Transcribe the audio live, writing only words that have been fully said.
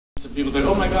People go,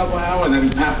 oh my God, wow, and then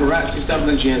paparazzi stuff, and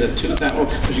then she has a tooth out, or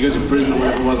she goes to prison or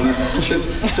whatever it was.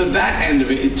 So that end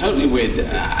of it is totally weird. And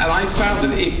I found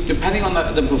that depending on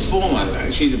the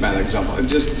performer, she's a bad example,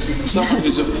 just someone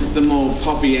who's the more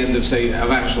poppy end of, say,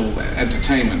 of actual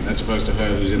entertainment, as opposed to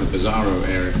her who's in the bizarro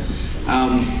area.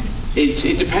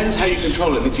 It depends how you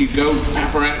control it. If you go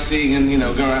paparazziing and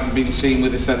go out and being seen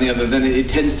with this, that, and the other, then it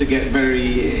tends to get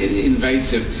very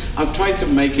invasive. I've tried to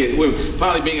make it. Well,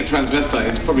 finally, being a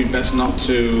transvestite, it's probably best not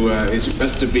to. It's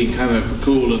best to be kind of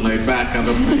cool and laid back.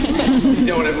 Otherwise, you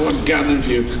don't want everyone gunning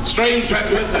for you. Strange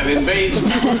transvestite invades.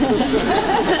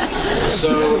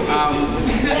 So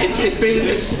it's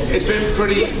been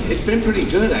pretty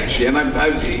good actually. And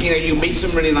you meet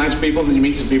some really nice people, and you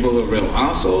meet some people who are real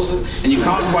assholes, and you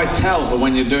can't quite tell, but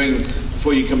when you're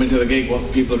before you come into the gig, what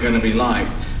people are going to be like.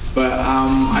 But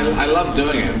I love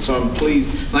doing it, and so I'm pleased.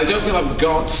 And I don't feel I've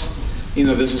got,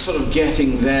 there's a sort of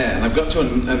getting there, and I've got to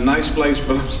a nice place,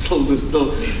 but I'm still,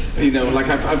 like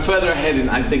I'm further ahead in,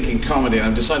 I think, in comedy.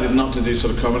 And I've decided not to do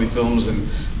sort of comedy films and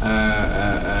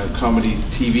comedy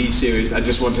TV series. I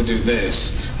just want to do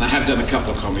this. And I have done a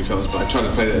couple of comedy films, but I try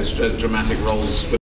to play those dramatic roles.